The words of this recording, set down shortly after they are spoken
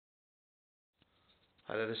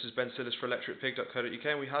Hi there, this is Ben Sillis for electricpig.co.uk,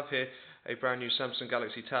 and we have here a brand new Samsung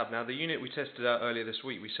Galaxy Tab. Now, the unit we tested out earlier this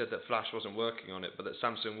week, we said that Flash wasn't working on it, but that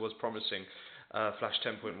Samsung was promising Flash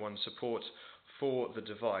 10.1 support for the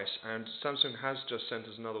device, and Samsung has just sent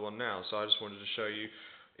us another one now, so I just wanted to show you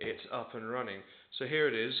it up and running. So here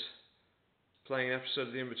it is, playing an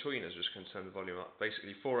episode of The In-Betweeners. Just going to turn the volume up.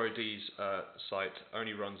 Basically, 4OD's site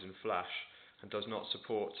only runs in Flash and does not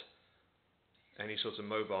support any sort of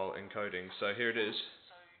mobile encoding. So here it is.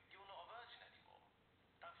 So you're not a virgin anymore?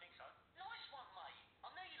 Don't think so. Nice one, mate. I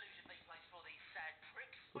know you lose your beat place for these sad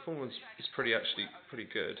pricks. Performance is pretty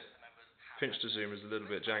good. Pinch to zoom is a little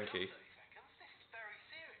bit janky. This is very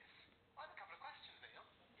serious. I have a couple of questions, Neil.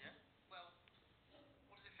 Yeah? Well,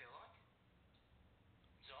 what does it feel like?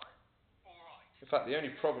 It's alright. In fact, the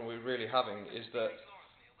only problem we're really having is that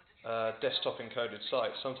desktop encoded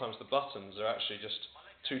sites, sometimes the buttons are actually just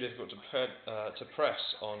too difficult to press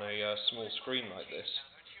on a small screen like this.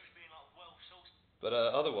 But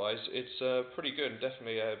otherwise, it's pretty good, and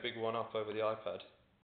definitely a big one up over the iPad.